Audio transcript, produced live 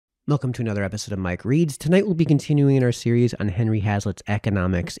Welcome to another episode of Mike Reads. Tonight we'll be continuing in our series on Henry Hazlitt's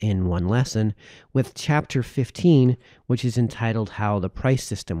Economics in One Lesson with Chapter 15, which is entitled How the Price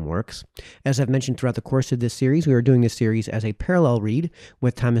System Works. As I've mentioned throughout the course of this series, we are doing this series as a parallel read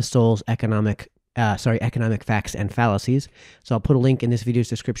with Thomas Sowell's Economic Facts and Fallacies. So I'll put a link in this video's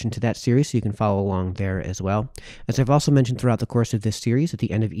description to that series so you can follow along there as well. As I've also mentioned throughout the course of this series, at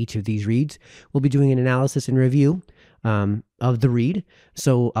the end of each of these reads, we'll be doing an analysis and review of the read.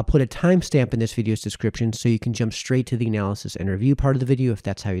 So I'll put a timestamp in this video's description so you can jump straight to the analysis and review part of the video if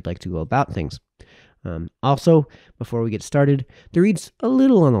that's how you'd like to go about things. Also, before we get started, the read's a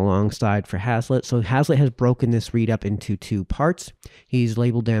little on the long side for Hazlitt. So Hazlitt has broken this read up into two parts. He's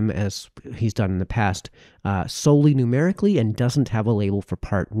labeled them, as he's done in the past, solely numerically and doesn't have a label for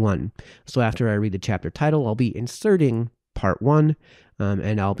part one. So after I read the chapter title, I'll be inserting part one,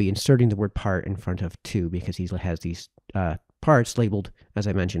 and I'll be inserting the word part in front of two because he has these parts labeled, as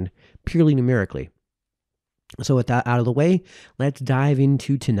I mentioned, purely numerically. So with that out of the way, let's dive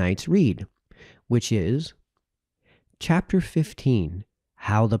into tonight's read, which is Chapter 15,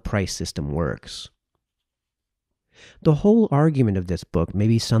 How the Price System Works. The whole argument of this book may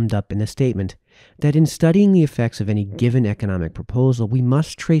be summed up in the statement that in studying the effects of any given economic proposal, we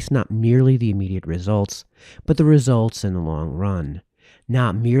must trace not merely the immediate results, but the results in the long run.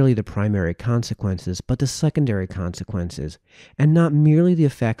 Not merely the primary consequences, but the secondary consequences, and not merely the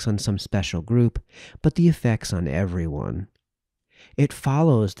effects on some special group, but the effects on everyone. It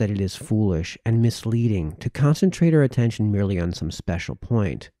follows that it is foolish and misleading to concentrate our attention merely on some special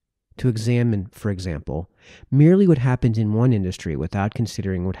point, to examine, for example, merely what happens in one industry without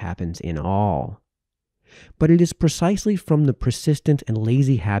considering what happens in all. But it is precisely from the persistent and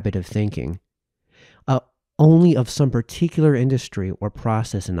lazy habit of thinking only of some particular industry or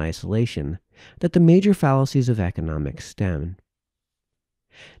process in isolation that the major fallacies of economics stem.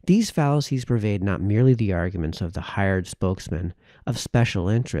 These fallacies pervade not merely the arguments of the hired spokesman of special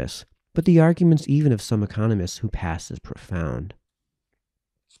interests, but the arguments even of some economists who pass as profound.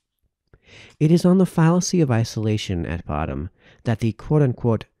 It is on the fallacy of isolation at bottom that the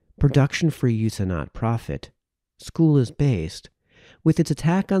quote-unquote production for use and not profit school is based, with its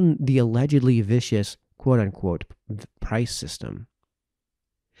attack on the allegedly vicious quote-unquote price system.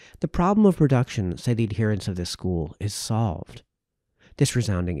 The problem of production, say the adherents of this school, is solved. This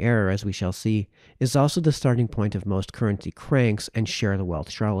resounding error, as we shall see, is also the starting point of most currency cranks and share-the-wealth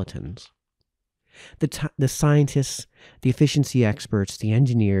charlatans. The scientists, the efficiency experts, the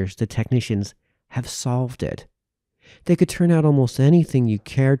engineers, the technicians have solved it. They could turn out almost anything you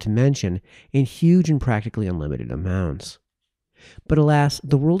cared to mention in huge and practically unlimited amounts. But alas,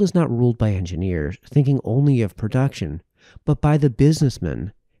 the world is not ruled by engineers thinking only of production, but by the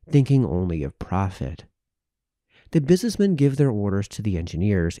businessmen thinking only of profit. The businessmen give their orders to the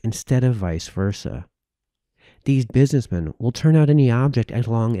engineers instead of vice versa. These businessmen will turn out any object as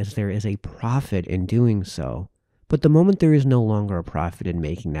long as there is a profit in doing so, but the moment there is no longer a profit in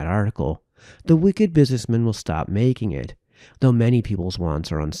making that article, the wicked businessmen will stop making it, though many people's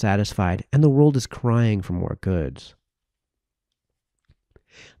wants are unsatisfied and the world is crying for more goods.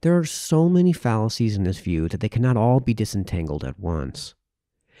 There are so many fallacies in this view that they cannot all be disentangled at once.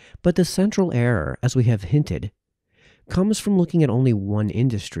 But the central error, as we have hinted, comes from looking at only one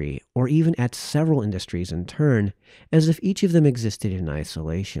industry, or even at several industries in turn, as if each of them existed in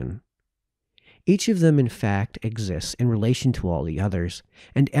isolation. Each of them, in fact, exists in relation to all the others,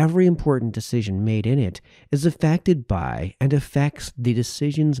 and every important decision made in it is affected by and affects the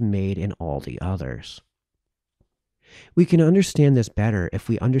decisions made in all the others. We can understand this better if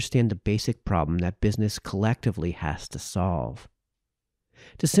we understand the basic problem that business collectively has to solve.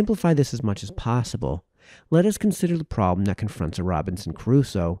 To simplify this as much as possible, let us consider the problem that confronts a Robinson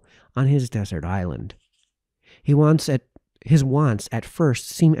Crusoe on his desert island. His wants at first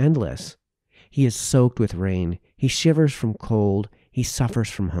seem endless. He is soaked with rain, he shivers from cold, he suffers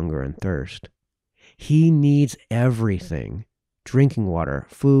from hunger and thirst. He needs everything: drinking water,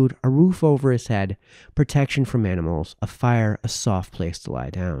 food, a roof over his head, protection from animals, a fire, a soft place to lie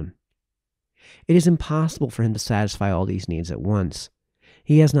down. It is impossible for him to satisfy all these needs at once.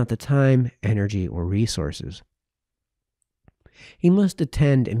 He has not the time, energy, or resources. He must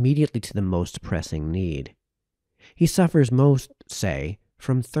attend immediately to the most pressing need. He suffers most, say,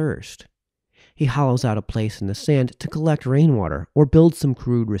 from thirst. He hollows out a place in the sand to collect rainwater or build some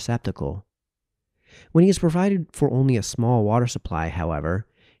crude receptacle. When he is provided for only a small water supply, however,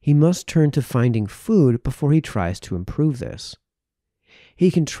 he must turn to finding food before he tries to improve this.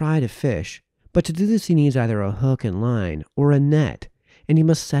 He can try to fish, but to do this he needs either a hook and line or a net, and he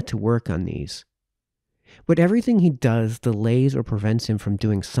must set to work on these. But everything he does delays or prevents him from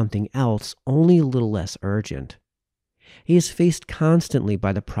doing something else only a little less urgent. He is faced constantly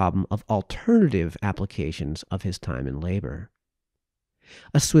by the problem of alternative applications of his time and labor.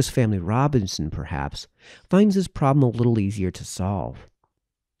 A Swiss Family Robinson, perhaps, finds this problem a little easier to solve.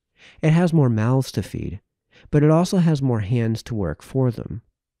 It has more mouths to feed, but it also has more hands to work for them.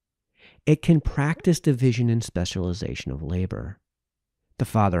 It can practice division and specialization of labor. The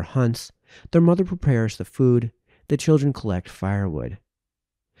father hunts, the mother prepares the food, the children collect firewood.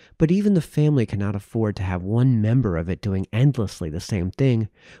 But even the family cannot afford to have one member of it doing endlessly the same thing,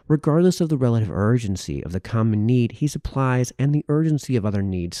 regardless of the relative urgency of the common need he supplies and the urgency of other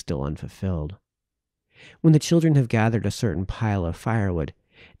needs still unfulfilled. When the children have gathered a certain pile of firewood,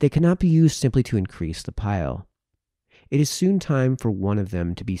 they cannot be used simply to increase the pile. It is soon time for one of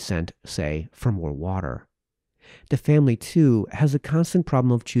them to be sent, say, for more water. The family, too, has a constant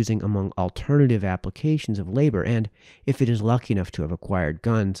problem of choosing among alternative applications of labor and, if it is lucky enough to have acquired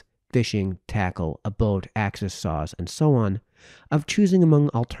guns, fishing, tackle, a boat, axes, saws, and so on, of choosing among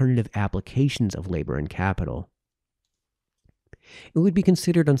alternative applications of labor and capital. It would be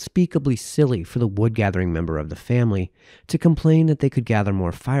considered unspeakably silly for the wood-gathering member of the family to complain that they could gather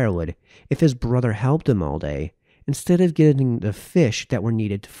more firewood if his brother helped him all day, instead of getting the fish that were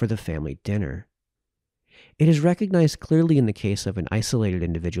needed for the family dinner. It is recognized clearly in the case of an isolated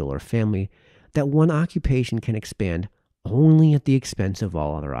individual or family that one occupation can expand only at the expense of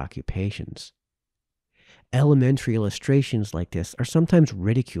all other occupations. Elementary illustrations like this are sometimes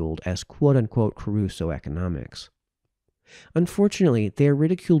ridiculed as quote-unquote Crusoe economics. Unfortunately, they are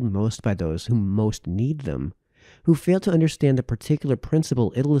ridiculed most by those who most need them, who fail to understand the particular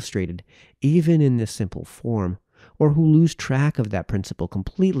principle illustrated even in this simple form, or who lose track of that principle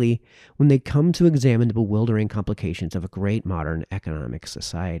completely when they come to examine the bewildering complications of a great modern economic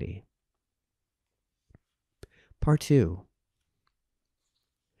society. Part 2.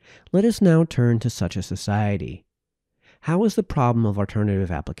 Let us now turn to such a society. How is the problem of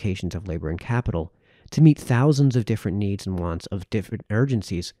alternative applications of labor and capital to meet thousands of different needs and wants of different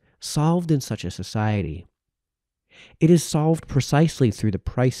urgencies solved in such a society? It is solved precisely through the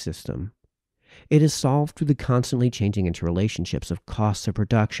price system. It is solved through the constantly changing interrelationships of costs of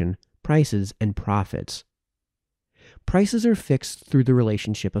production, prices, and profits. Prices are fixed through the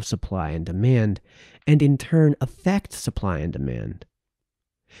relationship of supply and demand, and in turn affect supply and demand.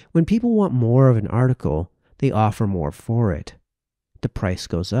 When people want more of an article, they offer more for it. The price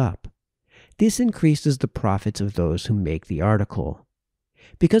goes up. This increases the profits of those who make the article.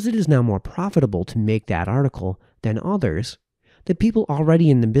 Because it is now more profitable to make that article than others, the people already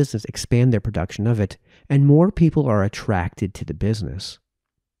in the business expand their production of it, and more people are attracted to the business.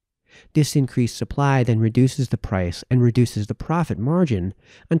 This increased supply then reduces the price and reduces the profit margin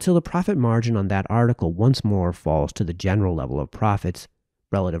until the profit margin on that article once more falls to the general level of profits,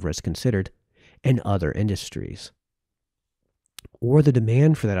 relative risk considered, in other industries. Or the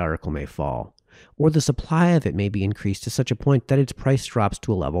demand for that article may fall, or the supply of it may be increased to such a point that its price drops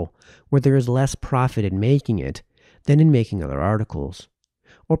to a level where there is less profit in making it than in making other articles,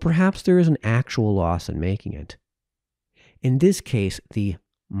 or perhaps there is an actual loss in making it. In this case, the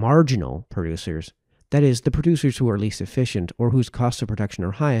marginal producers, that is, the producers who are least efficient or whose costs of production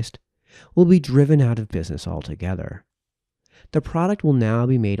are highest, will be driven out of business altogether. The product will now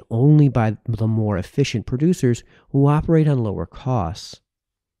be made only by the more efficient producers who operate on lower costs.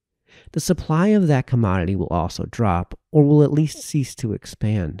 The supply of that commodity will also drop, or will at least cease to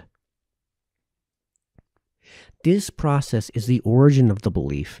expand. This process is the origin of the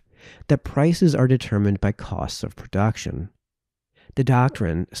belief that prices are determined by costs of production. The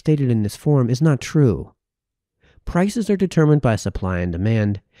doctrine, stated in this form, is not true. Prices are determined by supply and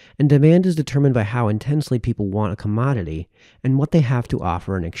demand is determined by how intensely people want a commodity and what they have to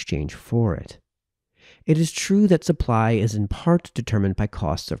offer in exchange for it. It is true that supply is in part determined by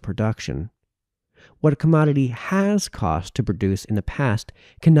costs of production. What a commodity has cost to produce in the past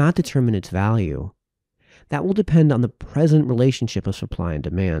cannot determine its value. That will depend on the present relationship of supply and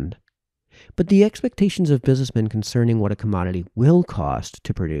demand. But the expectations of businessmen concerning what a commodity will cost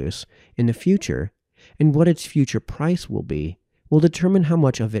to produce in the future and what its future price will be will determine how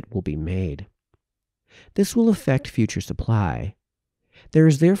much of it will be made. This will affect future supply. There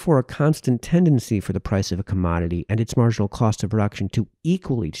is therefore a constant tendency for the price of a commodity and its marginal cost of production to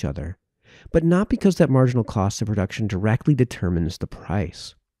equal each other, but not because that marginal cost of production directly determines the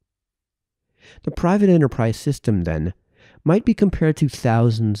price. The private enterprise system, then, might be compared to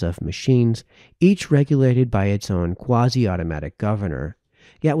thousands of machines, each regulated by its own quasi-automatic governor.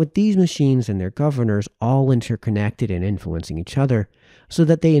 Yet with these machines and their governors all interconnected and influencing each other, so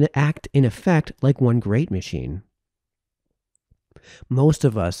that they act in effect like one great machine. Most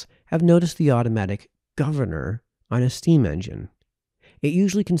of us have noticed the automatic governor on a steam engine. It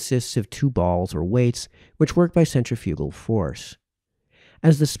usually consists of two balls or weights which work by centrifugal force.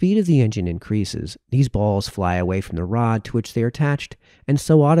 As the speed of the engine increases, these balls fly away from the rod to which they are attached and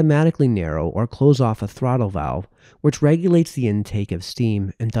so automatically narrow or close off a throttle valve which regulates the intake of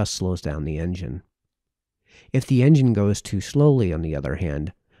steam and thus slows down the engine. If the engine goes too slowly, on the other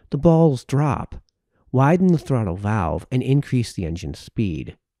hand, the balls drop, widen the throttle valve, and increase the engine's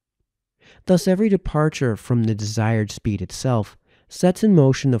speed. Thus, every departure from the desired speed itself sets in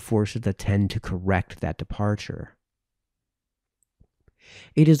motion the forces that tend to correct that departure.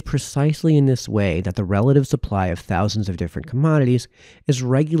 It is precisely in this way that the relative supply of thousands of different commodities is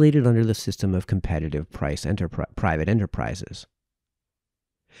regulated under the system of competitive private enterprises.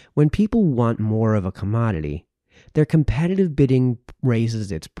 When people want more of a commodity, their competitive bidding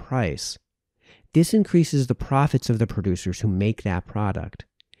raises its price. This increases the profits of the producers who make that product.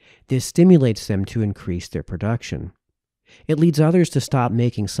 This stimulates them to increase their production. It leads others to stop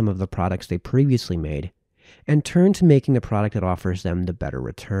making some of the products they previously made and turn to making the product that offers them the better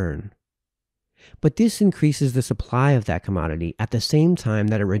return. But this increases the supply of that commodity at the same time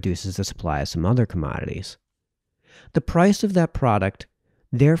that it reduces the supply of some other commodities. The price of that product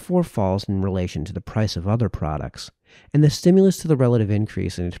therefore falls in relation to the price of other products, and the stimulus to the relative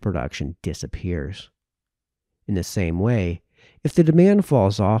increase in its production disappears. In the same way, if the demand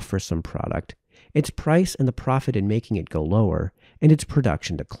falls off for some product, its price and the profit in making it go lower, and its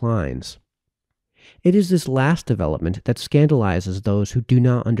production declines. It is this last development that scandalizes those who do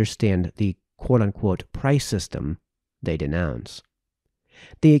not understand the quote-unquote price system they denounce.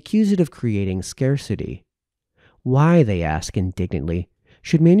 They accuse it of creating scarcity. Why, they ask indignantly,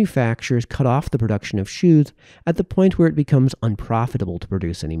 should manufacturers cut off the production of shoes at the point where it becomes unprofitable to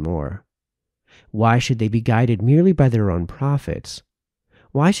produce any more? Why should they be guided merely by their own profits?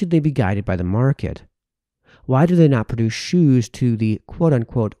 Why should they be guided by the market? Why do they not produce shoes to the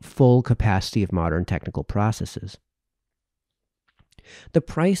quote-unquote full capacity of modern technical processes? The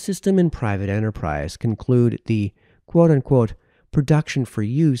price system in private enterprise conclude the quote-unquote production for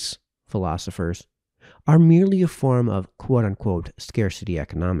use philosophers are merely a form of quote-unquote scarcity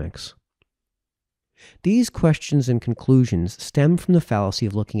economics. These questions and conclusions stem from the fallacy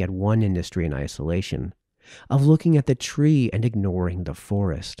of looking at one industry in isolation, of looking at the tree and ignoring the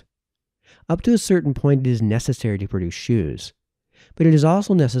forest. Up to a certain point, it is necessary to produce shoes, but it is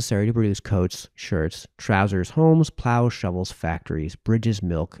also necessary to produce coats, shirts, trousers, homes, plows, shovels, factories, bridges,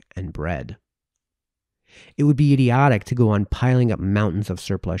 milk, and bread. It would be idiotic to go on piling up mountains of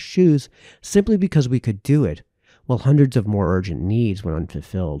surplus shoes simply because we could do it, while hundreds of more urgent needs went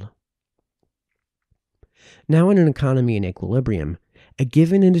unfulfilled. Now, in an economy in equilibrium, a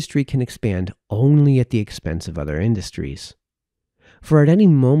given industry can expand only at the expense of other industries. For at any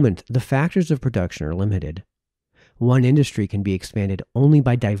moment, the factors of production are limited. One industry can be expanded only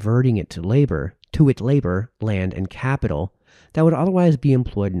by diverting it to its labor, land, and capital that would otherwise be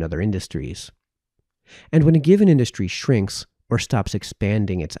employed in other industries. And when a given industry shrinks or stops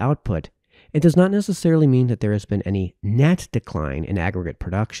expanding its output, it does not necessarily mean that there has been any net decline in aggregate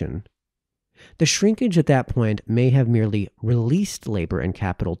production. The shrinkage at that point may have merely released labor and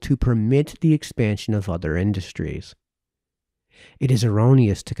capital to permit the expansion of other industries. It is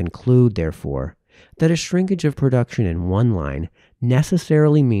erroneous to conclude, therefore, that a shrinkage of production in one line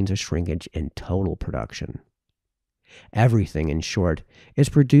necessarily means a shrinkage in total production. Everything, in short, is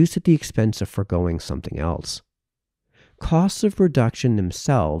produced at the expense of foregoing something else. Costs of production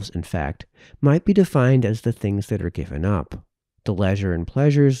themselves, in fact, might be defined as the things that are given up, the leisure and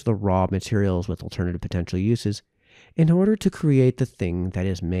pleasures, the raw materials with alternative potential uses, in order to create the thing that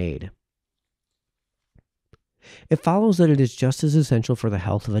is made. It follows that it is just as essential for the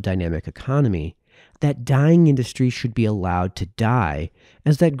health of a dynamic economy that dying industries should be allowed to die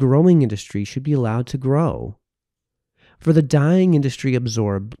as that growing industry should be allowed to grow. For the dying industries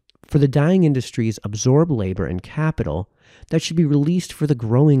absorb labor and capital that should be released for the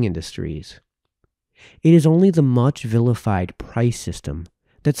growing industries. It is only the much vilified price system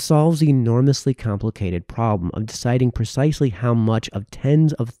that solves the enormously complicated problem of deciding precisely how much of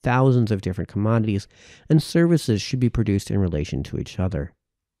tens of thousands of different commodities and services should be produced in relation to each other.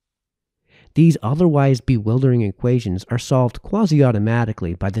 These otherwise bewildering equations are solved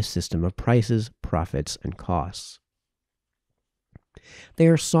quasi-automatically by the system of prices, profits, and costs. They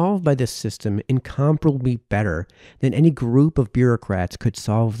are solved by this system incomparably better than any group of bureaucrats could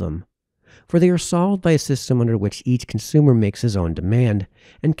solve them, for they are solved by a system under which each consumer makes his own demand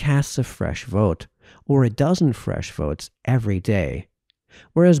and casts a fresh vote, or a dozen fresh votes, every day,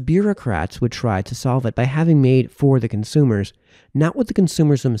 whereas bureaucrats would try to solve it by having made for the consumers not what the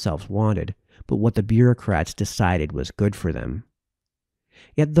consumers themselves wanted, but what the bureaucrats decided was good for them.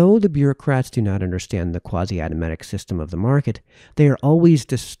 Yet though the bureaucrats do not understand the quasi-automatic system of the market, they are always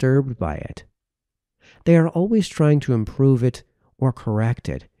disturbed by it. They are always trying to improve it or correct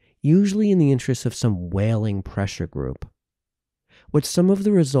it, usually in the interest of some wailing pressure group. What some of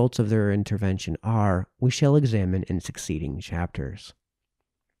the results of their intervention are, we shall examine in succeeding chapters.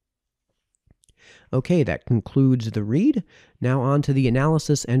 Okay, that concludes the read. Now on to the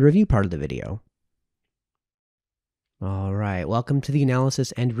analysis and review part of the video. All right, welcome to the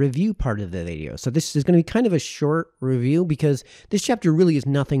analysis and review part of the video. So this is going to be kind of a short review because this chapter really is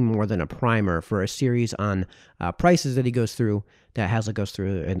nothing more than a primer for a series on prices that he goes through, that Hazlitt goes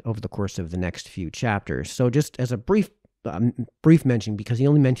through over the course of the next few chapters. So just as a brief mention, because he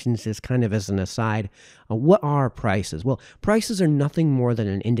only mentions this kind of as an aside, what are prices? Well, prices are nothing more than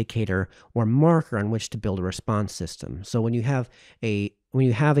an indicator or marker on which to build a response system. So when you have a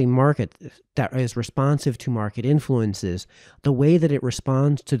market that is responsive to market influences, the way that it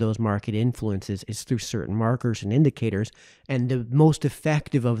responds to those market influences is through certain markers and indicators, and the most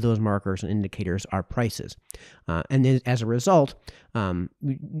effective of those markers and indicators are prices. And then as a result,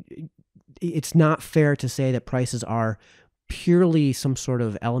 it's not fair to say that prices are purely some sort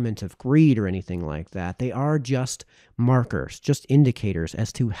of element of greed or anything like that. They are just markers, just indicators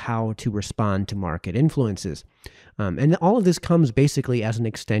as to how to respond to market influences. And all of this comes basically as an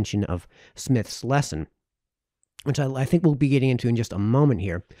extension of Smith's lesson, which I think we'll be getting into in just a moment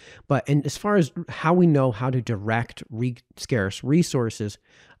here. But as far as how we know how to direct scarce resources,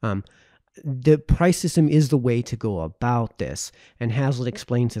 the price system is the way to go about this, and Hazlitt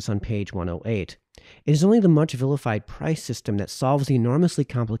explains this on page 108. It is only the much vilified price system that solves the enormously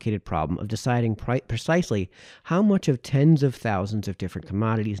complicated problem of deciding precisely how much of tens of thousands of different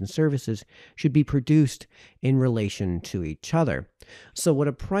commodities and services should be produced in relation to each other. So what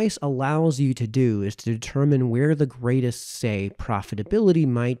a price allows you to do is to determine where the greatest, say, profitability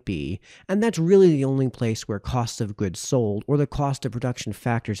might be, and that's really the only place where cost of goods sold or the cost of production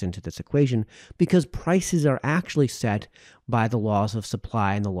factors into this equation, because prices are actually set by the laws of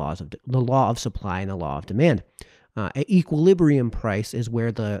supply and the law of supply and the law of demand. An equilibrium price is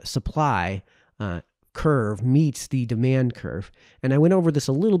where the supply curve meets the demand curve. And I went over this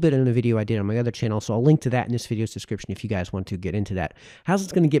a little bit in a video I did on my other channel, so I'll link to that in this video's description if you guys want to get into that.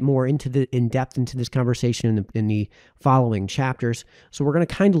 Hazlitt's going to get more in depth into this conversation in the following chapters, so we're going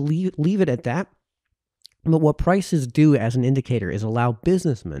to kind of leave it at that. But what prices do as an indicator is allow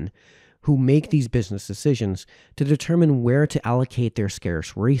businessmen who make these business decisions to determine where to allocate their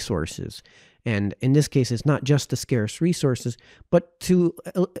scarce resources. And in this case, it's not just the scarce resources, but to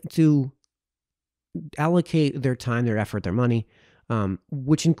allocate their time, their effort, their money,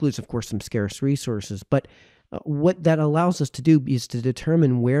 which includes, of course, some scarce resources. But what that allows us to do is to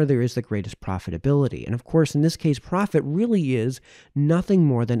determine where there is the greatest profitability. And of course, in this case, profit really is nothing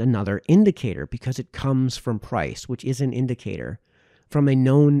more than another indicator, because it comes from price, which is an indicator. From a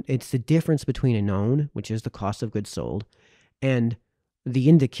known, it's the difference between a known, which is the cost of goods sold, and the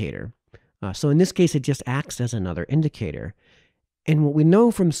indicator. So in this case, it just acts as another indicator. And what we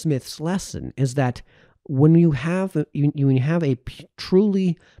know from Smith's lesson is that when you have a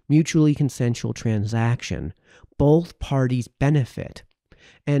truly mutually consensual transaction, both parties benefit.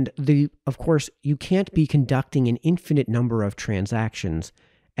 And of course, you can't be conducting an infinite number of transactions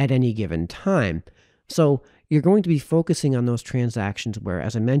at any given time. So you're going to be focusing on those transactions where,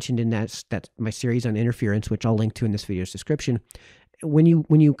 as I mentioned in that's my series on interference, which I'll link to in this video's description, when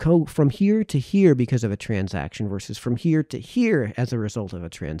you go from here to here because of a transaction versus from here to here as a result of a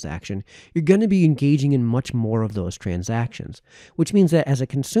transaction, you're going to be engaging in much more of those transactions, which means that as a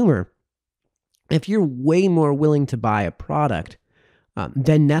consumer, if you're way more willing to buy a product,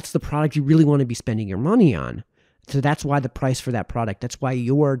 then that's the product you really want to be spending your money on. So that's why the price for that product, that's why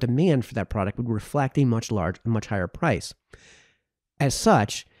your demand for that product would reflect a much higher price. As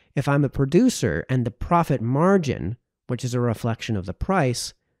such, if I'm a producer and the profit margin, which is a reflection of the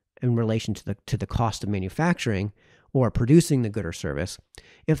price in relation to the cost of manufacturing or producing the good or service,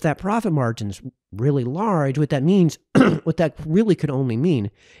 if that profit margin is really large, what that means, what that really could only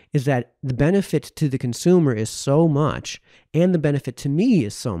mean is that the benefit to the consumer is so much and the benefit to me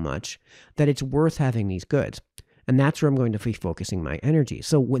is so much that it's worth having these goods. And that's where I'm going to be focusing my energy.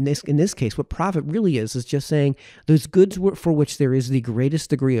 So in this case, what profit really is just saying those goods for which there is the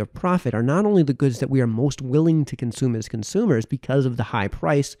greatest degree of profit are not only the goods that we are most willing to consume as consumers because of the high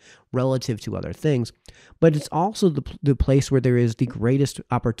price relative to other things, but it's also the place where there is the greatest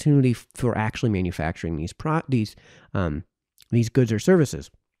opportunity for actually manufacturing these these goods or services.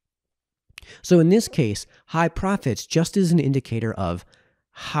 So in this case, high profits just is an indicator of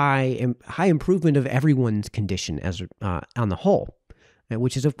high improvement of everyone's condition as on the whole,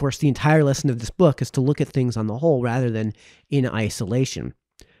 which is, of course, the entire lesson of this book, is to look at things on the whole rather than in isolation.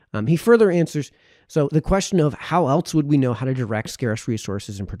 He further answers, so the question of how else would we know how to direct scarce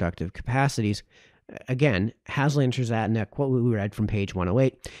resources and productive capacities? Again, Hazlitt answers that in that quote we read from page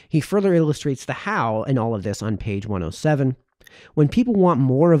 108. He further illustrates the how in all of this on page 107. When people want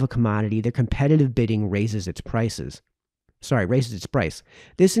more of a commodity, their competitive bidding raises its price.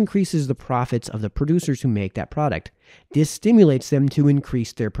 This increases the profits of the producers who make that product. This stimulates them to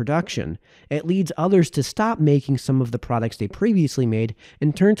increase their production. It leads others to stop making some of the products they previously made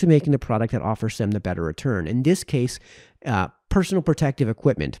and turn to making the product that offers them the better return. In this case, personal protective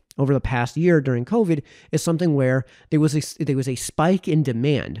equipment over the past year during COVID is something where there was a spike in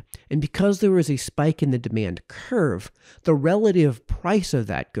demand. And because there was a spike in the demand curve, the relative price of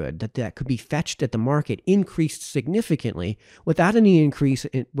that good that could be fetched at the market increased significantly without any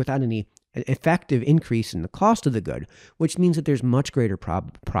effective increase in the cost of the good, which means that there's much greater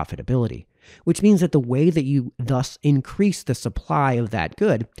profitability, which means that the way that you thus increase the supply of that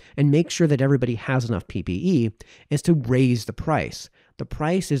good and make sure that everybody has enough PPE is to raise the price. The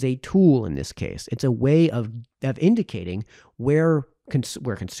price is a tool in this case. It's a way of indicating where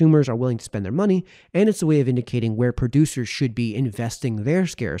consumers are willing to spend their money, and it's a way of indicating where producers should be investing their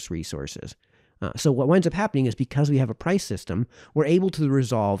scarce resources. So what winds up happening is, because we have a price system, we're able to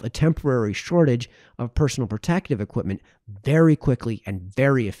resolve a temporary shortage of personal protective equipment very quickly and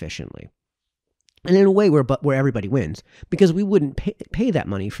very efficiently. And in a way where everybody wins, because we wouldn't pay that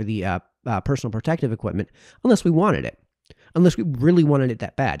money for the personal protective equipment unless we wanted it, unless we really wanted it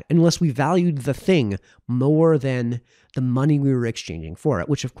that bad, unless we valued the thing more than the money we were exchanging for it,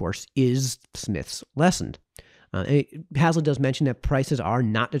 which of course is Smith's lesson. Hazlitt does mention that prices are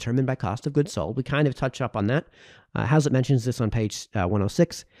not determined by cost of goods sold. We kind of touch up on that. Hazlitt mentions this on page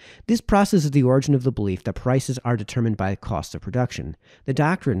 106. This process is the origin of the belief that prices are determined by cost of production. The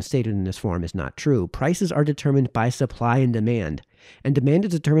doctrine stated in this form is not true. Prices are determined by supply and demand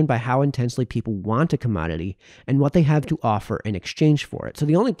is determined by how intensely people want a commodity and what they have to offer in exchange for it. So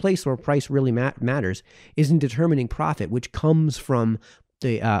the only place where price really matters is in determining profit, which comes from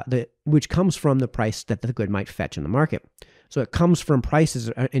the price that the good might fetch in the market. So it comes from prices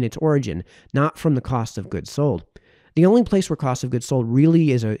in its origin, not from the cost of goods sold. The only place where cost of goods sold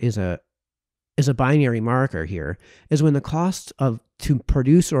really is a binary marker here is when the cost to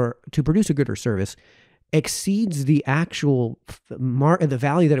produce a good or service exceeds the actual the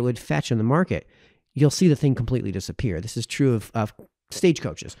value that it would fetch in the market. You'll see the thing completely disappear. This is true of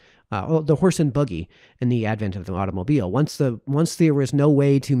stagecoaches. The horse and buggy in the advent of the automobile. Once there was no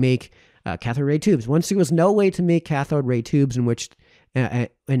way to make cathode ray tubes, in which in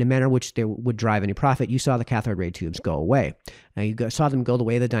a manner which they would drive any profit, you saw the cathode ray tubes go away. Saw them go the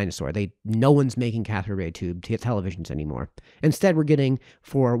way of the dinosaur. No one's making cathode ray tube televisions anymore. Instead, we're getting,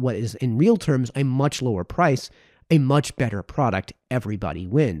 for what is in real terms a much lower price, a much better product. Everybody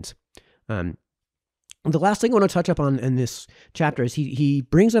wins. The last thing I want to touch up on in this chapter is he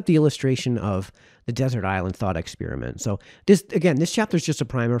brings up the illustration of the desert island thought experiment. So this chapter is just a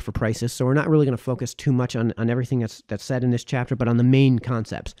primer for prices, so we're not really going to focus too much on everything that's said in this chapter, but on the main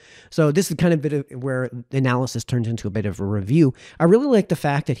concepts. So this is kind of a bit of where the analysis turns into a bit of a review. I really like the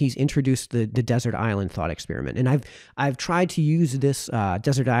fact that he's introduced the desert island thought experiment, and I've tried to use this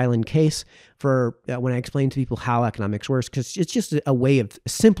desert island case for when I explain to people how economics works, because it's just a way of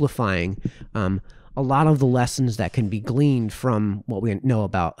simplifying a lot of the lessons that can be gleaned from what we know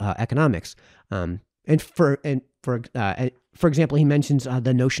about economics. For example, he mentions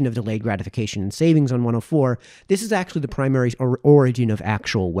the notion of delayed gratification and savings on 104. This is actually the primary origin of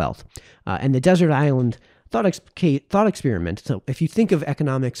actual wealth. And the desert island thought experiment. So if you think of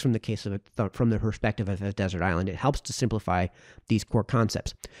economics from the perspective of a desert island, it helps to simplify these core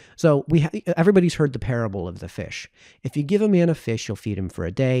concepts. So everybody's heard the parable of the fish. If you give a man a fish, you'll feed him for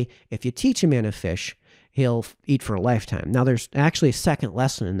a day. If you teach a man a fish, he'll eat for a lifetime. Now, there's actually a second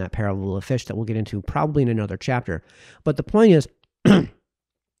lesson in that parable of fish that we'll get into probably in another chapter. But the point is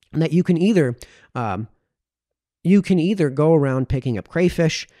that you can either go around picking up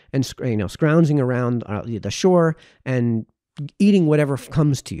crayfish and scrounging around the shore and eating whatever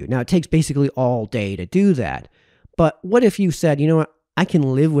comes to you. Now, it takes basically all day to do that. But what if you said, you know what, I can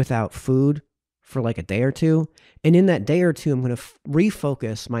live without food for like a day or two, and in that day or two, I'm going to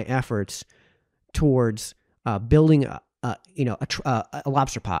refocus my efforts towards building a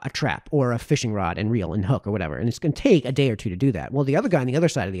lobster pot, a trap, or a fishing rod and reel and hook or whatever. And it's going to take a day or two to do that. Well, the other guy on the other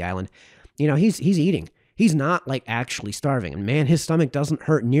side of the island, he's eating. He's not like actually starving. And man, his stomach doesn't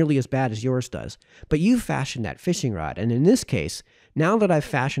hurt nearly as bad as yours does. But you fashioned that fishing rod. And in this case, now that I've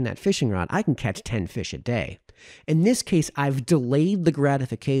fashioned that fishing rod, I can catch 10 fish a day. In this case, I've delayed the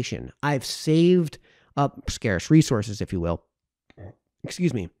gratification. I've saved up scarce resources, if you will.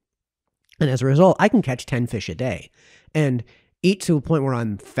 Excuse me. And as a result, I can catch 10 fish a day and eat to a point where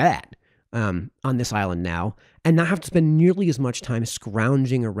I'm fat on this island now and not have to spend nearly as much time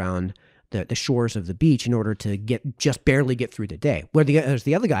scrounging around the shores of the beach in order to just barely get through the day. Whereas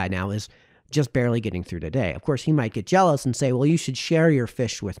the other guy now is just barely getting through the day. Of course, he might get jealous and say, well, you should share your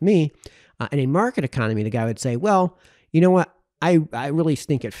fish with me. In a market economy, the guy would say, well, you know what? I really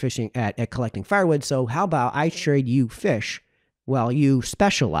stink at fishing, at collecting firewood, so how about I trade you fish while you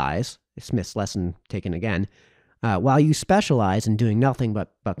specialize, Smith's lesson taken again, while you specialize in doing nothing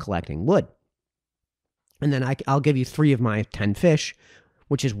but collecting wood. And then I'll give you 3 of my 10 fish,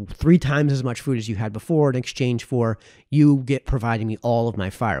 which is 3 times as much food as you had before in exchange for you providing me all of my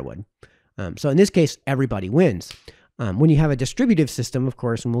firewood. So in this case, everybody wins. When you have a distributive system, of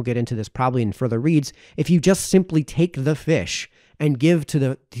course, and we'll get into this probably in further reads, if you just simply take the fish and give to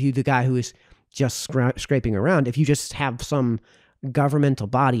the guy who is just scraping around, if you just have some governmental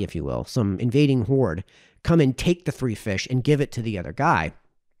body, if you will, some invading horde, come and take the 3 fish and give it to the other guy,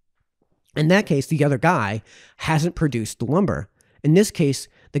 in that case, the other guy hasn't produced the lumber. In this case,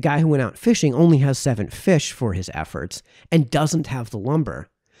 the guy who went out fishing only has 7 fish for his efforts and doesn't have the lumber.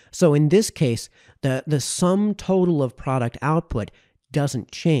 So in this case, the sum total of product output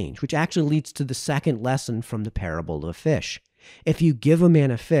doesn't change, which actually leads to the second lesson from the parable of the fish. If you give a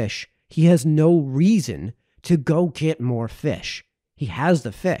man a fish, he has no reason to go get more fish. He has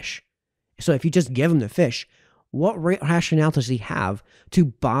the fish. So if you just give him the fish, what rationale does he have to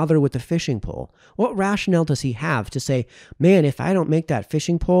bother with the fishing pole? What rationale does he have to say, man, if I don't make that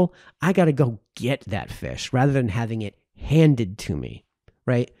fishing pole, I got to go get that fish rather than having it handed to me,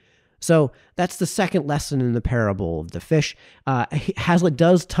 right? So that's the second lesson in the parable of the fish. Hazlitt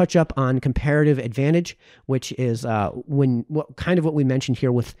does touch up on comparative advantage, which is what we mentioned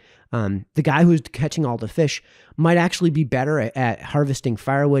here with the guy who's catching all the fish might actually be better at harvesting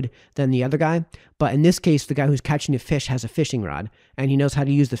firewood than the other guy. But in this case, the guy who's catching the fish has a fishing rod, and he knows how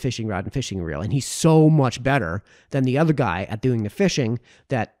to use the fishing rod and fishing reel. And he's so much better than the other guy at doing the fishing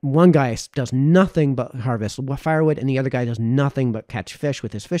that one guy does nothing but harvest firewood, and the other guy does nothing but catch fish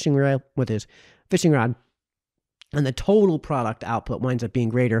with his fishing reel, with his fishing rod. And the total product output winds up being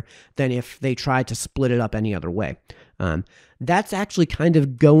greater than if they tried to split it up any other way. That's actually kind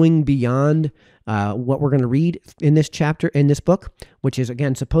of going beyond what we're going to read in this chapter, in this book, which is,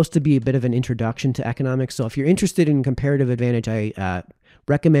 again, supposed to be a bit of an introduction to economics. So if you're interested in comparative advantage, I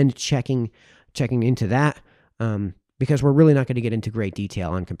recommend checking into that because we're really not going to get into great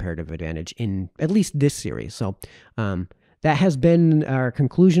detail on comparative advantage in at least this series. So that has been our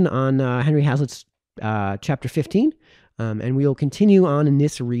conclusion on Henry Hazlitt's chapter 15. And we will continue on in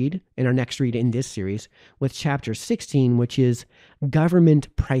our next read in this series with chapter 16, which is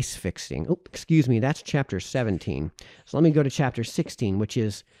government price fixing. Oh, excuse me, that's chapter 17. So let me go to chapter 16, which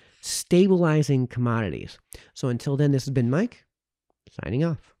is stabilizing commodities. So until then, this has been Mike, signing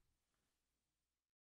off.